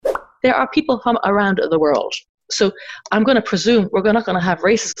there are people from around the world. So I'm going to presume we're not going to have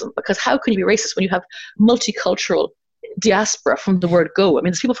racism, because how can you be racist when you have multicultural diaspora from the word go? I mean,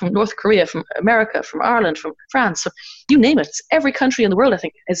 there's people from North Korea, from America, from Ireland, from France, so you name it. Every country in the world, I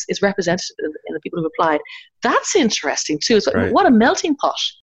think, is represented in the people who've applied. That's interesting too. So Right. What a melting pot.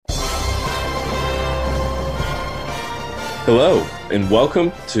 Hello, and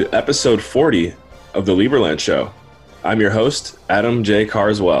welcome to episode 40 of the Liberland Show. I'm your host, Adam J.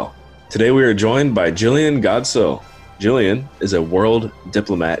 Carswell. Today we are joined by Jillian Godsil. Jillian is a world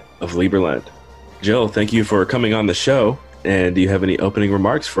diplomat of Liberland. Jill, thank you for coming on the show. And do you have any opening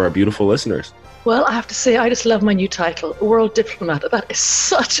remarks for our beautiful listeners? Well, I have to say, I just love my new title, World Diplomat. That is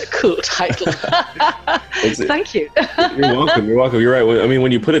such a cool title. Thank you. You're welcome. You're welcome. You're right. I mean,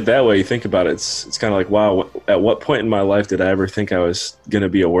 when you put it that way, you think about it, it's kind of like, wow, at what point in my life did I ever think I was going to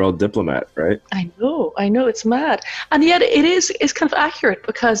be a world diplomat, right? I know, it's mad. And yet it's kind of accurate,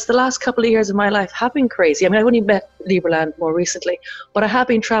 because the last couple of years of my life have been crazy. I mean, I've only met Liberland more recently, but I have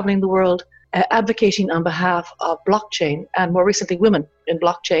been traveling the world advocating on behalf of blockchain, and more recently women in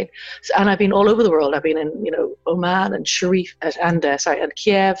blockchain. And I've been all over the world. I've been in, Oman and and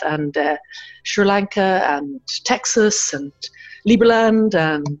Kiev and Sri Lanka and Texas and Liberland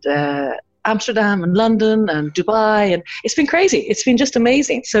and Amsterdam and London and Dubai, and it's been crazy. It's been just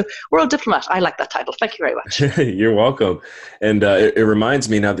amazing. So World Diplomat, I like that title. Thank you very much. You're welcome. And it reminds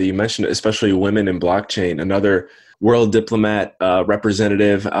me, now that you mentioned it, especially women in blockchain, another world diplomat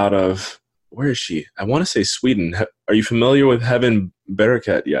representative out of, where is she? I want to say Sweden. Are you familiar with Heaven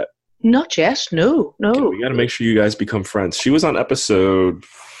Barakat yet? Not yet. No. Okay, we got to make sure you guys become friends. She was on episode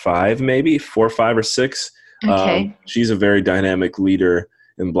 5, maybe 4, 5, or 6. Okay. She's a very dynamic leader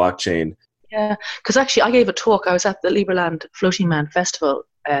in blockchain. Yeah, because actually I gave a talk. I was at the Liberland Floating Man Festival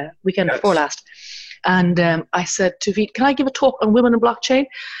weekend before last. And I said to Veet, can I give a talk on women in blockchain?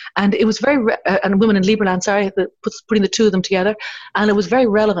 And it was very, and women in Liberland, putting the two of them together. And it was very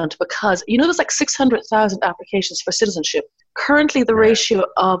relevant because, there's like 600,000 applications for citizenship. Currently, the ratio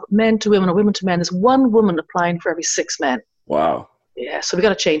of men to women or women to men is 1 woman applying for every 6 men. Wow. Yeah, so we got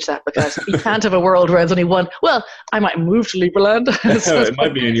to change that, because you can't have a world where there's only one. Well, I might move to Liberland. It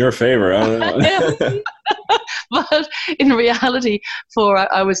might be in your favor. I don't know. But in reality,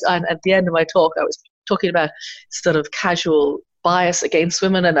 at the end of my talk, I was talking about sort of casual bias against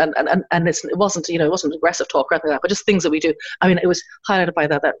women, and it wasn't aggressive talk or anything like that, but just things that we do. I mean, it was highlighted by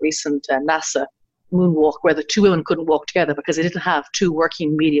that recent NASA moonwalk, where the 2 women couldn't walk together because they didn't have 2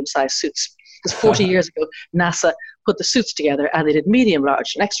 working medium-sized suits. Because 40 years ago, NASA put the suits together and they did medium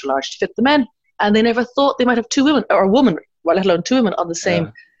large and extra large to fit the men, and they never thought they might have 2 women or a woman, well, let alone 2 women on the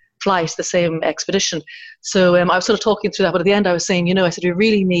same flight, the same expedition. So I was sort of talking through that, but at the end I was saying, I said we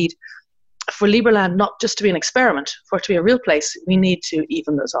really need, for Liberland not just to be an experiment, for it to be a real place, we need to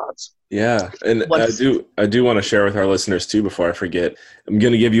even those odds. Yeah, and I do want to share with our listeners too, before I forget. I'm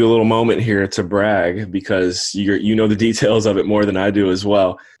going to give you a little moment here to brag, because you know the details of it more than I do as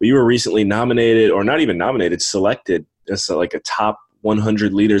well. But you were recently nominated, or not even nominated, selected as like a top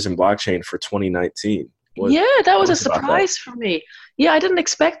 100 leaders in blockchain for 2019. That was a surprise for me. Yeah, I didn't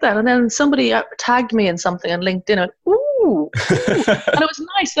expect that. And then somebody tagged me in something on LinkedIn, and ooh. And it was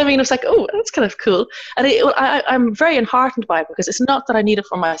nice. I mean, it was like, oh, that's kind of cool. And I'm very enheartened by it, because it's not that I need it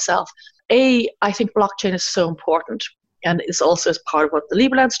for myself. I think blockchain is so important. And it's also as part of what the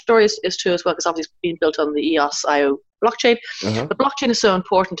Liberland story is too as well, because obviously it's being built on the EOS.io blockchain. Uh-huh. But blockchain is so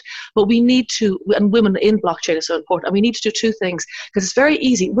important. But we need to, and women in blockchain is so important, and we need to do 2 things, because it's very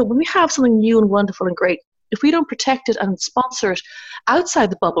easy. When we have something new and wonderful and great, if we don't protect it and sponsor it outside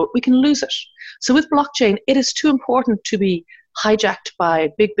the bubble, we can lose it. So with blockchain, it is too important to be hijacked by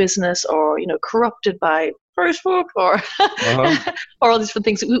big business, or corrupted by Facebook, or or all these different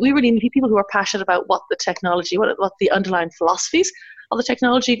things. We really need people who are passionate about what the technology, what the underlying philosophies of the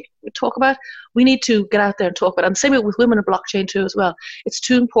technology we talk about. We need to get out there and talk about it. And same with women in blockchain too as well. It's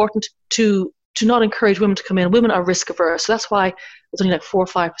too important to not encourage women to come in. Women are risk averse, so that's why there's only like 4 or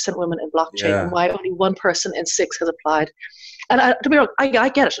 5% women in blockchain, and why only 1 person in 6 has applied. And to be honest, I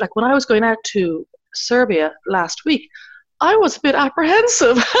get it. Like when I was going out to Serbia last week, I was a bit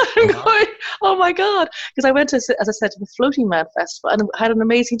apprehensive. I'm going, oh my God. Because I went to, as I said, to the Floating Man Festival, and I had an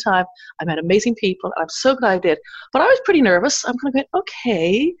amazing time. I met amazing people, and I'm so glad I did. But I was pretty nervous. I'm kind of going,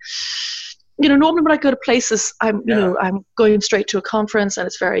 okay. Normally when I go to places, I'm going straight to a conference, and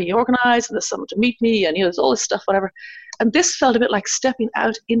it's very organized, and there's someone to meet me, and there's all this stuff, whatever. And this felt a bit like stepping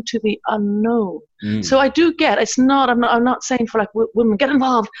out into the unknown. So I do get, it's not, I'm not saying for like women, get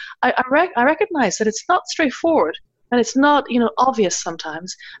involved. I recognize that it's not straightforward. And it's not, obvious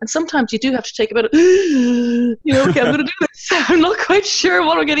sometimes. And sometimes you do have to take a bit of, okay, I'm going to do this. I'm not quite sure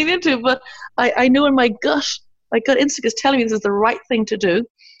what I'm getting into, but I know in my gut instinct is telling me this is the right thing to do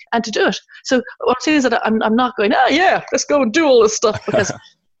and to do it. So what I'm saying is that I'm not going, let's go and do all this stuff, because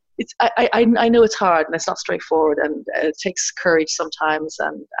I know it's hard and it's not straightforward, and it takes courage sometimes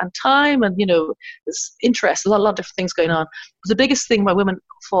and time, and there's interest, a lot of different things going on. But the biggest thing why women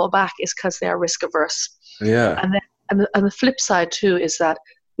fall back is because they are risk averse. Yeah. And the flip side too is that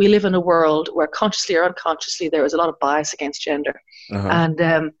we live in a world where consciously or unconsciously there is a lot of bias against gender. Uh-huh.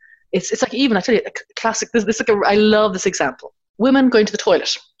 And it's like, even I tell you, a classic. I love this example. Women going to the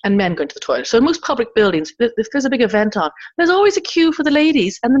toilet and men going to the toilet. So in most public buildings, if there's a big event on, there's always a queue for the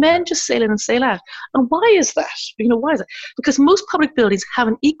ladies, and the men just sail in and sail out. And why is that? Why is it? Because most public buildings have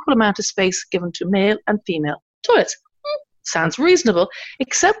an equal amount of space given to male and female toilets. Sounds reasonable,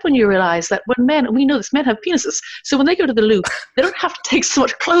 except when you realize that when men, we know this, men have penises. So when they go to the loo, they don't have to take so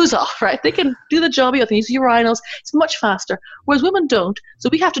much clothes off, right? They can do the job, they use urinals. It's much faster, whereas women don't. So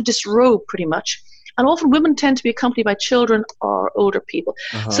we have to disrobe pretty much. And often women tend to be accompanied by children or older people.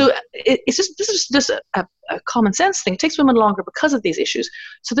 Uh-huh. So this is just a common sense thing. It takes women longer because of these issues.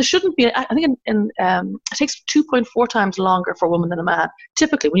 So there shouldn't be. I think it takes 2.4 times longer for a woman than a man.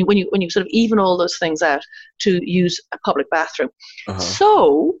 Typically, when you sort of even all those things out, to use a public bathroom. Uh-huh.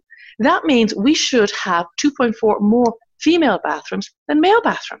 So that means we should have 2.4 more female bathrooms than male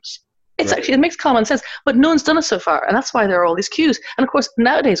bathrooms. It's actually, it makes common sense, but no one's done it so far, and that's why there are all these queues. And of course,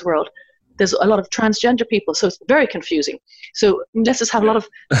 nowadays world, there's a lot of transgender people, so it's very confusing. So let's just have a lot of,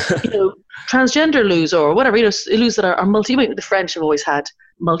 transgender loos or whatever, loos that are multi. The French have always had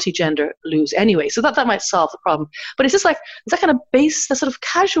multi-gender loos anyway, so that might solve the problem. But it's just like, it's that kind of that sort of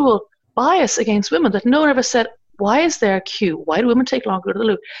casual bias against women that no one ever said, why is there a queue? Why do women take longer to go to the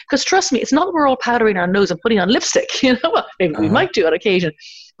loo? Because trust me, it's not that we're all powdering our nose and putting on lipstick. Well, maybe we might do on occasion,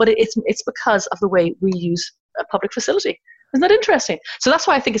 but it's because of the way we use a public facility. Isn't that interesting? So that's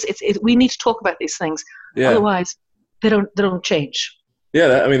why I think we need to talk about these things. Yeah. Otherwise, they don't change. Yeah,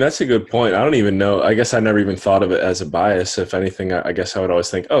 that's a good point. I don't even know. I guess I never even thought of it as a bias. If anything, I guess I would always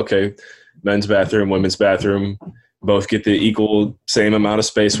think, okay, men's bathroom, women's bathroom, both get the equal same amount of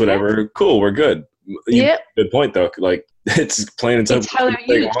space, whatever. Yeah. Cool, we're good. Yeah. Good point, though. Like, it's plain and simple. It's how they're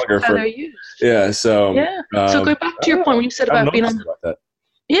used. They're used. Yeah. So. Yeah. So go back to your point when you said about being on. That.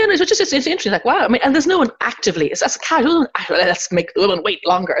 Yeah, no, it's interesting. Like, wow. And there's no one actively. That's casual. Let's make the women wait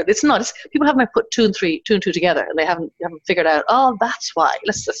longer. It's not. It's, people haven't put two and two together, and they haven't figured out. Oh, that's why.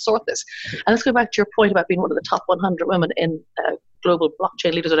 Let's sort this. And let's go back to your point about being one of the top 100 women in global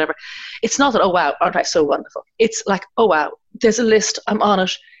blockchain leaders, or whatever. It's not that, oh wow, aren't I so wonderful? It's like, oh wow, there's a list. I'm on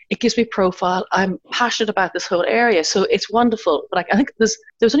it. It gives me profile. I'm passionate about this whole area, so it's wonderful. But I think there's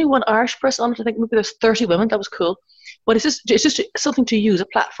only one Irish person on it. I think maybe there's 30 women. That was cool. But it's just something to use, a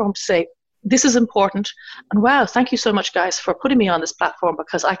platform to say, this is important. And wow, thank you so much, guys, for putting me on this platform,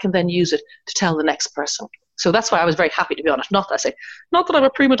 because I can then use it to tell the next person. So that's why I was very happy to be on it. Not that I'm a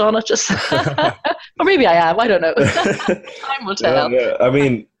prima donna, just, or maybe I am. I don't know. Time will tell. Yeah. I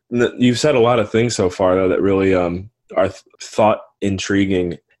mean, you've said a lot of things so far, though, that really are thought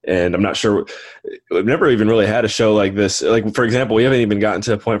intriguing. And I'm not sure, we've never even really had a show like this. Like, for example, we haven't even gotten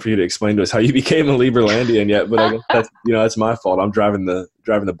to a point for you to explain to us how you became a Liberlandian yet, but I guess that's my fault. I'm driving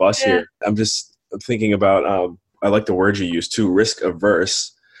the bus here. I'm thinking about, I like the word you use too, risk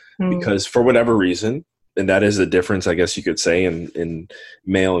averse, because for whatever reason, and that is the difference, I guess you could say, in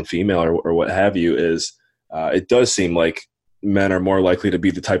male and female or what have you, is it does seem like men are more likely to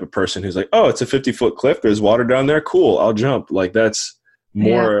be the type of person who's like, oh, it's a 50-foot cliff. There's water down there. Cool. I'll jump. Like, that's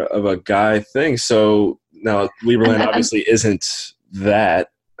more of a guy thing. So now Liberland obviously isn't that.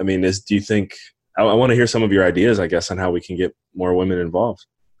 I mean, do you think, I want to hear some of your ideas, I guess, on how we can get more women involved.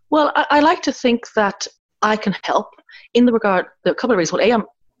 Well, I like to think that I can help in the regard, there are a couple of reasons. Well, I'm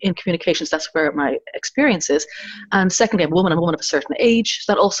in communications, that's where my experience is. And secondly, I'm a woman of a certain age.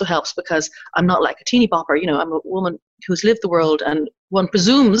 So that also helps, because I'm not like a teeny bopper. I'm a woman who's lived the world, and one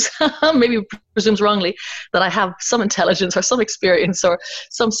presumes, maybe presumes wrongly, that I have some intelligence or some experience or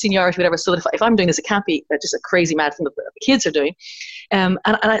some seniority, whatever. So that if I'm doing this, it can't be just a crazy mad thing that the kids are doing.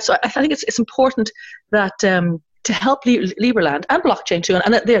 So I think it's important that to help Liberland and blockchain too,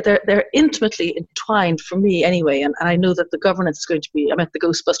 and they're intimately entwined for me anyway. And I know that the governance is going to be. I met the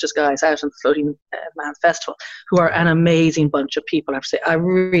Ghostbusters guys out on the Floating Man Festival, who are an amazing bunch of people. I have to say, I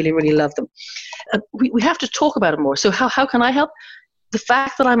really, really love them. We have to talk about it more. So how can I help? the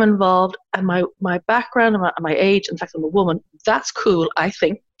fact that I'm involved and my background and my age, in fact, I'm a woman, that's cool, I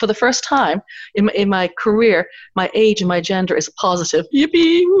think. For the first time in my career, my age and my gender is a positive.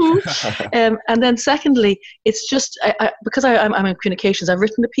 Yippee! And then secondly, it's just, because I'm in communications, I've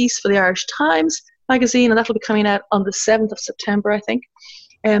written a piece for the Irish Times magazine, and that will be coming out on the 7th of September, I think.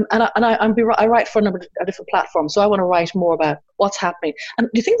 I write for a number of different platforms, so I want to write more about what's happening. And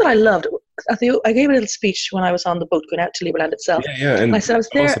the thing that I loved, I gave a little speech when I was on the boat going out to Liberland itself. Yeah. And I said I was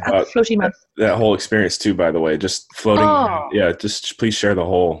there at the Floating Man. That whole experience too, by the way, just floating. Oh. Yeah, just please share the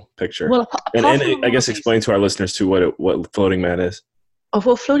whole picture. Well, and I guess explain to our listeners too what Floating Man is. Oh,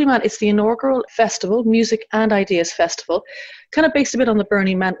 well, Floating Man, it's the inaugural festival, music and ideas festival, kind of based a bit on the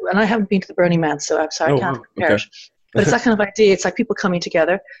Burning Man. And I haven't been to the Burning Man, so I'm sorry, I can't compare it. But it's that kind of idea. It's like people coming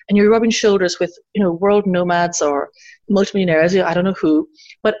together and you're rubbing shoulders with, world nomads or multimillionaires, I don't know who.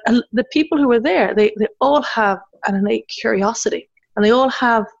 But the people who were there, they all have an innate curiosity. And they all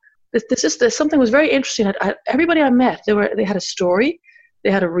have, there's something was very interesting. Everybody I met, they had a story.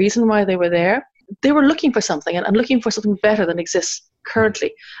 They had a reason why they were there. They were looking for something and looking for something better than exists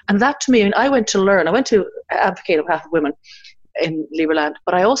currently. And that to me, I went to learn. I went to advocate on behalf of women in Liberland,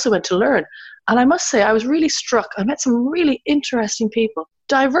 but I also went to learn. And I must say, I was really struck. I met some really interesting people,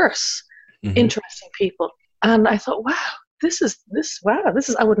 diverse, interesting people. And I thought, wow, this is,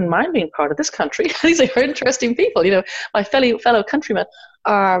 I wouldn't mind being part of this country. These are interesting people. My fellow countrymen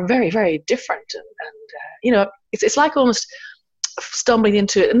are very, very different. And it's like almost stumbling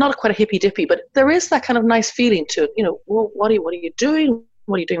into it, not quite a hippy dippy, but there is that kind of nice feeling to it. Well, what are you doing?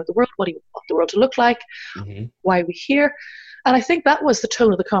 What are you doing with the world? What do you want the world to look like? Why are we here? And I think that was the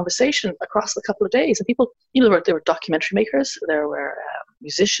tone of the conversation across the couple of days. And people, there were documentary makers, there were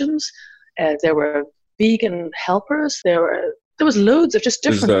musicians, there were vegan helpers, there was loads of just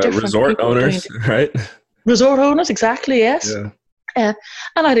different resort owners, right? Resort owners, exactly, yes. Yeah.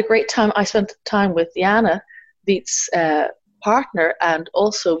 And I had a great time. I spent time with Diana, Beat's partner, and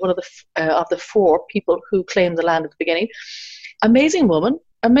also one of the 4 people who claimed the land at the beginning. Amazing woman.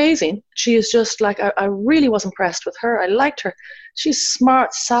 Amazing. She is just like, I really was impressed with her. I liked her. She's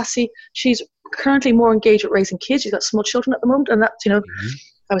smart, sassy. She's currently more engaged with raising kids. She's got small children at the moment. And that's,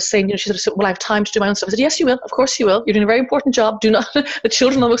 I was saying, she said, well, I have time to do my own stuff. I said, yes, you will. Of course you will. You're doing a very important job. Do not, the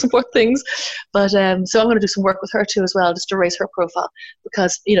children are the most important things. But so I'm going to do some work with her too as well, just to raise her profile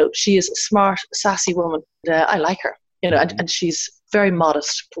because, she is a smart, sassy woman. I like her, and she's very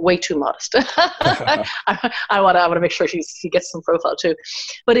modest, way too modest. I want to make sure she gets some profile too.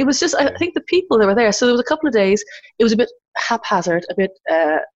 But it was just, I think the people that were there, so there was a couple of days, it was a bit haphazard, a bit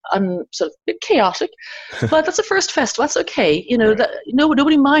sort of a bit chaotic, but that's the first festival, that's okay.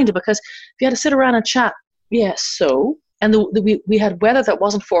 Nobody minded because if you had to sit around and chat, and we had weather that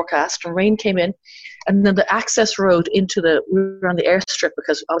wasn't forecast and rain came in, and then the access road we were on the airstrip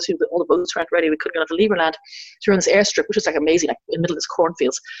because obviously all the boats weren't ready, we couldn't get onto Liberland, so we were on this airstrip which was like amazing, like in the middle of this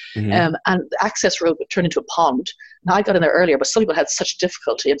cornfields, and the access road would turn into a pond. Now I got in there earlier, but some people had such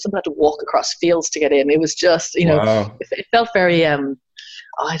difficulty and some had to walk across fields to get in. It was just, wow. It felt very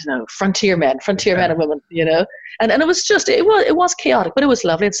I don't know, frontier men and women, and it was just, it was chaotic, but it was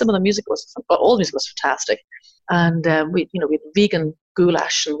lovely, and all the music was fantastic. And we had vegan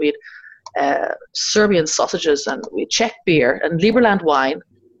goulash, and we had Serbian sausages, and we had Czech beer and Liberland wine,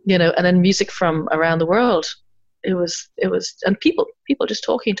 and then music from around the world. It was, and people just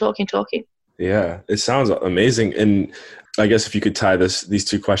talking. Yeah, it sounds amazing. And I guess if you could tie these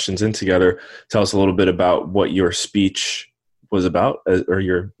 2 questions in together, tell us a little bit about what your speech was about,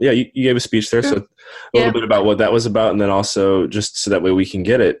 you gave a speech there, so a little bit about what that was about, and then also just so that way we can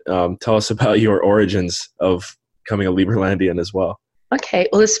get it, tell us about your origins of becoming a Liberlandian as well. Okay,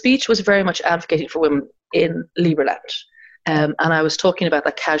 well, the speech was very much advocating for women in Liberland, and I was talking about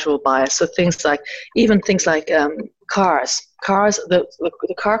that casual bias. So things like cars,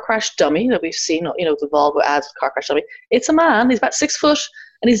 the car crash dummy that we've seen, the Volvo ads, car crash dummy. It's a man. He's about 6 foot,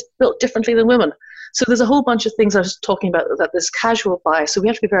 and he's built differently than women. So there's a whole bunch of things I was talking about, that this casual bias. So we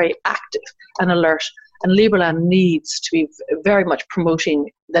have to be very active and alert. And Liberland needs to be very much promoting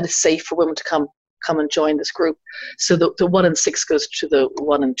that it's safe for women to come and join this group. So the 1 in 6 goes to the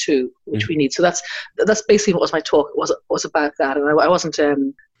 1 in 2, which we need. So that's basically what my talk was about that. And I wasn't.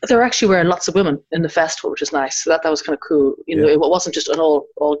 There actually were lots of women in the festival, which is nice. So that was kind of cool. It wasn't just an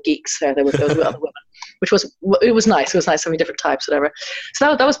all geeks there. There were other women, which was nice. It was nice having different types, whatever.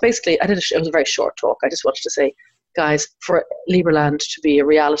 So that was basically. It was a very short talk. I just wanted to say, guys, for Liberland to be a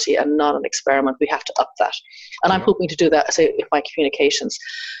reality and not an experiment, we have to up that. And I'm hoping to do that, say, with my communications.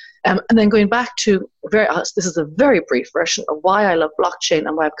 And then going back to this is a very brief version of why I love blockchain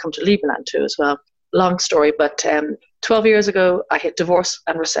and why I've come to Liberland too as well. long story, but 12 years ago, I hit divorce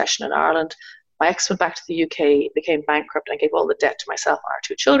and recession in Ireland. My ex went back to the UK, became bankrupt, and gave all the debt to myself and our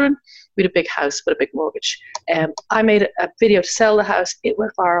 2 children. We had a big house, but a big mortgage. I made a video to sell the house. It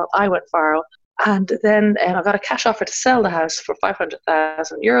went viral. I went viral. And then I got a cash offer to sell the house for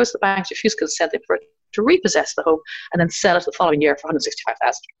 €500,000. The banks refused consent to repossess the home and then sell it the following year for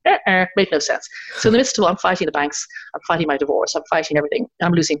 $165,000. Made no sense. So in the midst of it, I'm fighting the banks, I'm fighting my divorce, I'm fighting everything.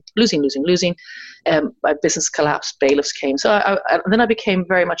 I'm losing. My business collapsed, bailiffs came. So then I became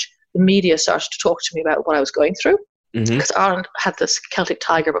very much, the media started to talk to me about what I was going through. Because Ireland had this Celtic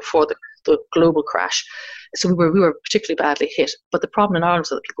tiger before the global crash. So we were particularly badly hit. But the problem in Ireland was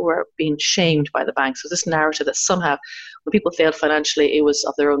that people were being shamed by the banks. So this narrative that somehow when people failed financially, it was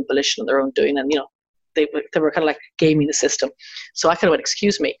of their own volition, their own doing. And, they were kind of like gaming the system. So I kind of went,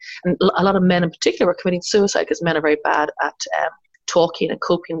 excuse me. And a lot of men in particular were committing suicide because men are very bad at talking and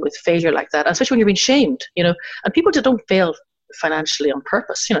coping with failure like that, and especially when you're being shamed, And people just don't fail financially on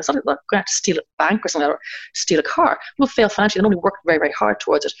purpose. It's not like they're going to have to steal a bank or something or steal a car. People fail financially. They normally work very, very hard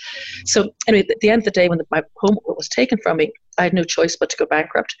towards it. So anyway, at the end of the day, when my home was taken from me, I had no choice but to go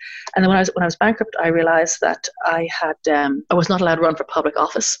bankrupt. And then when I was bankrupt, I realized that I was not allowed to run for public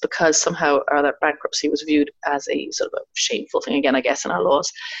office because somehow that bankruptcy was viewed as a sort of a shameful thing again, I guess, in our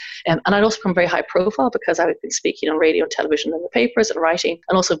laws. And I'd also become very high profile because I had been speaking on radio and television and the papers and writing,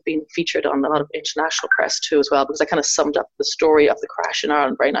 and also being featured on a lot of international press too as well, because I kind of summed up the story of the crash in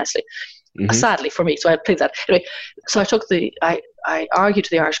Ireland very nicely. Sadly for me, so I played that. Anyway, so I argued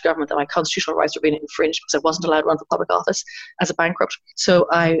to the Irish government that my constitutional rights were being infringed because I wasn't allowed to run for public office as a bankrupt. So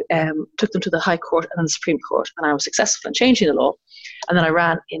I took them to the High Court and then the Supreme Court, and I was successful in changing the law. And then I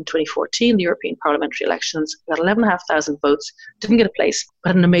ran in 2014, the European parliamentary elections, got 11,500 votes, didn't get a place,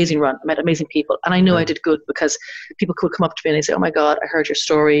 but had an amazing run. I met amazing people, and I knew I did good because people could come up to me and they say, "Oh my God, I heard your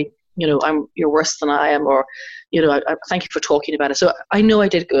story. You're worse than I am," or I thank you for talking about it. So I know I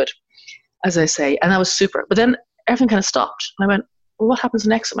did good, as I say, and that was super. But then everything kind of stopped. And I went, well, what happens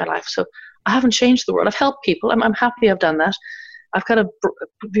next in my life? So I haven't changed the world. I've helped people. I'm happy I've done that. I've kind of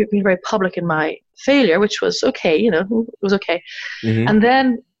been very public in my failure, which was okay, it was okay. And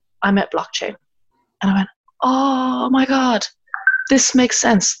then I met blockchain. And I went, oh my God, this makes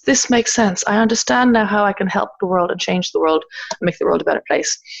sense. This makes sense. I understand now how I can help the world and change the world and make the world a better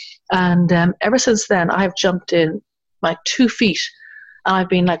place. And ever since then, I've jumped in my 2 feet. And I've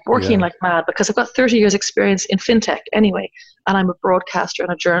been working like mad because I've got 30 years experience in fintech anyway. And I'm a broadcaster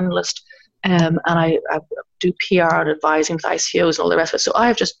and a journalist. And I do PR and advising with ICOs and all the rest of it. So I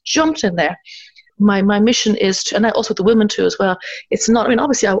have just jumped in there. My mission is to, and also the women too as well. It's not,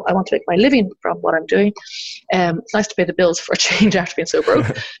 obviously I want to make my living from what I'm doing. It's nice to pay the bills for a change after being so broke.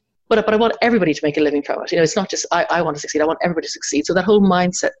 But I want everybody to make a living from it. It's not just I want to succeed. I want everybody to succeed. So that whole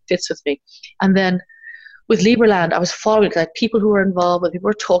mindset fits with me. And then with Liberland, I was following because I had people who were involved, people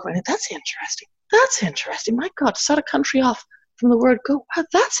were talking. I think that's interesting. That's interesting. My God, to start a country off from the word go. Wow,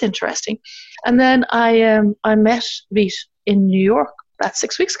 that's interesting. And then I met Veet in New York about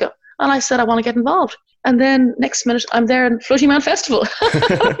 6 weeks ago, and I said I want to get involved. And then next minute I'm there in Floating Man Festival.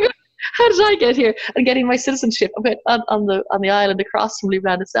 How did I get here? And getting my citizenship on the island across from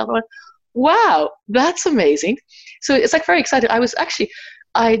Liberland itself. I went, wow, that's amazing. So it's very exciting.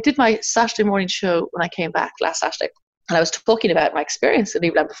 I did my Saturday morning show when I came back last Saturday, and I was talking about my experience in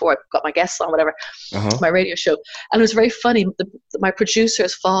Liberland before I got my guests on, whatever, my radio show. And it was very funny. My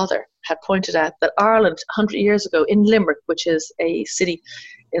producer's father had pointed out that Ireland, 100 years ago, in Limerick, which is a city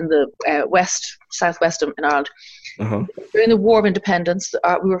in the southwest in Ireland, during the War of Independence,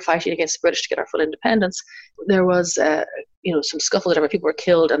 we were fighting against the British to get our full independence. There was, some scuffle, whatever. People were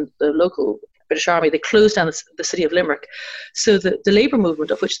killed, and the local British Army, they closed down the city of Limerick. So the labour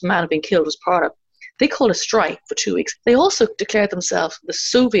movement, of which the man had been killed was part of, they called a strike for 2 weeks. They also declared themselves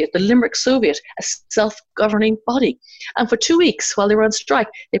the Limerick Soviet, a self-governing body. And for 2 weeks, while they were on strike,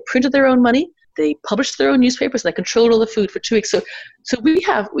 they printed their own money, they published their own newspapers, and they controlled all the food for 2 weeks. So we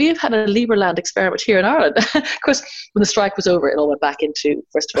have had a Liberland experiment here in Ireland. Of course, when the strike was over, it all went back into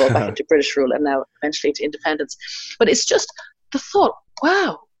British rule, and now eventually to independence. But it's just the thought,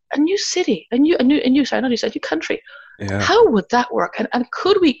 wow, a new city, a new country. Yeah. How would that work? And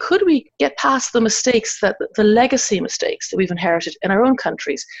could we get past the mistakes, the legacy mistakes that we've inherited in our own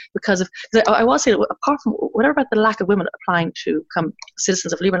countries? Because I was saying, apart from whatever about the lack of women applying to become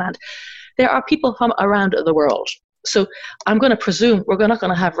citizens of Liberland, there are people from around the world. So I'm going to presume we're not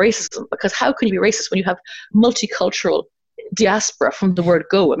going to have racism, because how can you be racist when you have multicultural diaspora from the word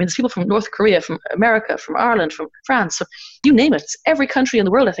go? There's people from North Korea, from America, from Ireland, from France, so you name it. Every country in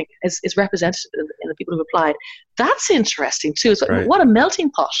the world, I think, is represented in the people who applied. That's interesting too. It's what a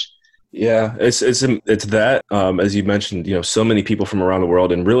melting pot Yeah, it's that as you mentioned, so many people from around the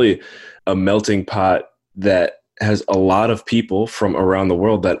world, and really a melting pot that has a lot of people from around the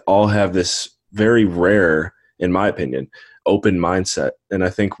world that all have this very rare, in my opinion, open mindset. And I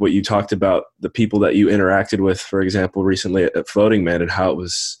think what you talked about, the people that you interacted with, for example, recently at Floating Man, and how it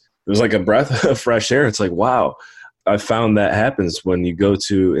was like a breath of fresh air. It's like, wow, I found that happens when you go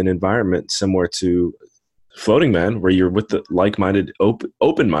to an environment similar to Floating Man, where you're with the like-minded,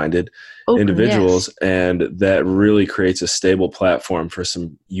 open-minded individuals, yes. and that really creates a stable platform for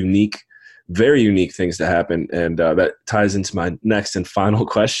some very unique things to happen. And that ties into my next and final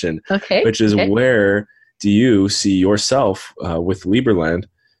question, which is where do you see yourself with Liberland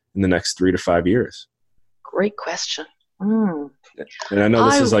in the next 3 to 5 years? Great question. Mm. And I know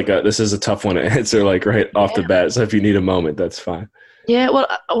this is a tough one to answer like right off the bat. So if you need a moment, that's fine. Yeah. Well,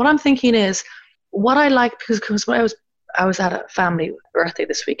 what I'm thinking is what I like, because when I was at a family birthday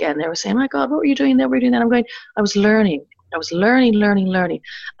this weekend, they were saying, "My God, what were you doing there? What were you doing there?" I'm going, I was learning.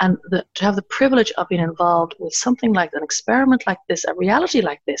 And to have the privilege of being involved with something like an experiment like this, a reality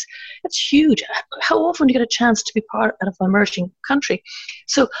like this, it's huge. How often do you get a chance to be part of an emerging country?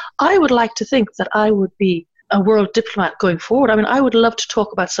 So I would like to think that I would be a world diplomat going forward. I mean, I would love to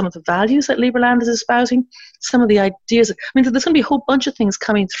talk about some of the values that Liberland is espousing, some of the ideas. I mean, there's going to be a whole bunch of things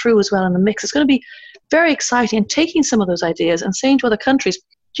coming through as well in the mix. It's going to be very exciting, and taking some of those ideas and saying to other countries,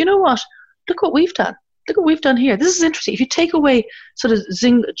 do you know what? Look what we've done. Look what we've done here. This is interesting. If you take away sort of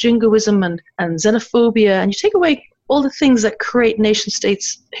jingoism and xenophobia, and you take away all the things that create nation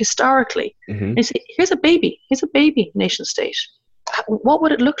states historically, and you say, here's a baby nation state. What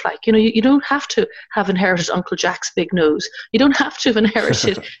would it look like? You don't have to have inherited Uncle Jack's big nose. You don't have to have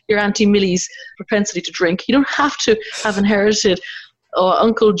inherited your Auntie Millie's propensity to drink. You don't have to have inherited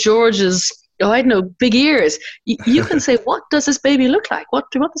Uncle George's, I don't know, big ears. You can say, what does this baby look like? What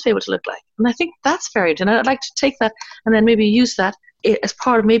do you want this baby to look like? And I think that's very interesting. And I'd like to take that and then maybe use that as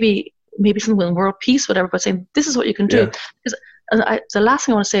part of maybe something in world peace, whatever, but saying this is what you can do. Because the last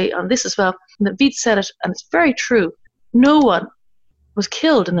thing I want to say on this as well, and that Veet said it, and it's very true, no one was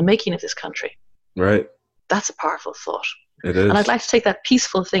killed in the making of this country. Right. That's a powerful thought. It is. And I'd like to take that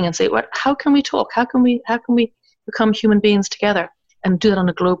peaceful thing and say, how can we talk? How can we become human beings together and do that on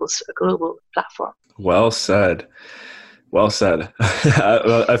a global platform? Well said. Well said.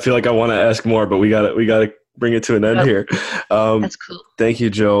 I feel like I want to ask more, but we got to bring it to an end here. That's cool. Thank you,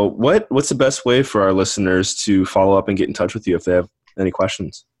 Joe. What's the best way for our listeners to follow up and get in touch with you if they have any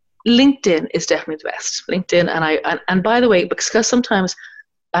questions? LinkedIn is definitely the best. LinkedIn, and by the way, because sometimes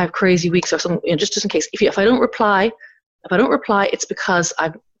I have crazy weeks or something, just in case, if I don't reply, it's because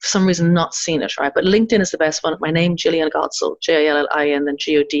I've for some reason not seen it, right? But LinkedIn is the best one. My name, Jillian Godsil, Jillin, then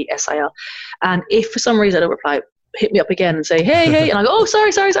Godsil. And if for some reason I don't reply, hit me up again and say, hey, and I go, oh,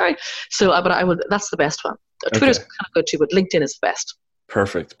 sorry. So, but I would. That's the best one. Twitter's kind of good too, but LinkedIn is the best.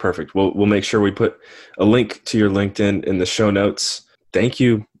 Perfect. We'll make sure we put a link to your LinkedIn in the show notes. Thank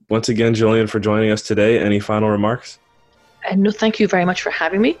you once again, Jillian, for joining us today. Any final remarks? No, thank you very much for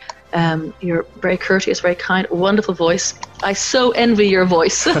having me. You're very courteous, very kind, wonderful voice. I so envy your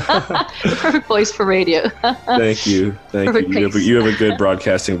voice. The perfect voice for radio. Thank you. You have a good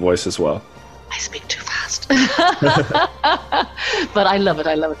broadcasting voice as well. I speak too fast. But I love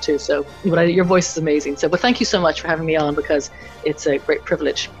it too. So your voice is amazing. But thank you so much for having me on, because it's a great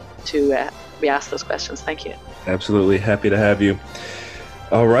privilege to be asked those questions. Thank you. Absolutely. Happy to have you.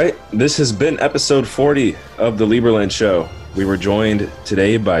 All right. This has been episode 40 of the Liberland Show. We were joined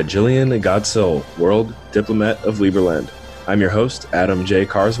today by Jillian Godsil, World Diplomat of Liberland. I'm your host, Adam J.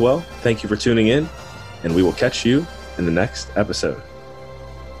 Carswell. Thank you for tuning in, and we will catch you in the next episode.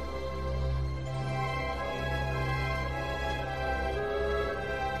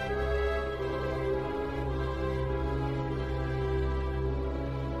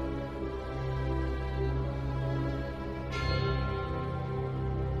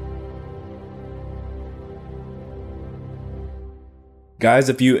 Guys,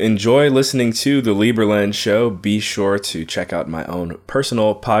 if you enjoy listening to the Liberland Show, be sure to check out my own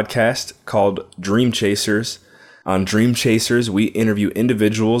personal podcast called Dream Chasers. On Dream Chasers, we interview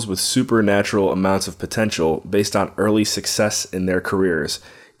individuals with supernatural amounts of potential based on early success in their careers.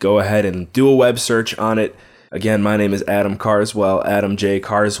 Go ahead and do a web search on it. Again, my name is Adam Carswell, Adam J.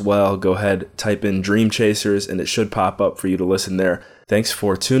 Carswell. Go ahead, type in Dream Chasers, and it should pop up for you to listen there. Thanks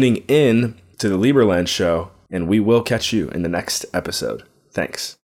for tuning in to the Liberland Show, and we will catch you in the next episode. Thanks.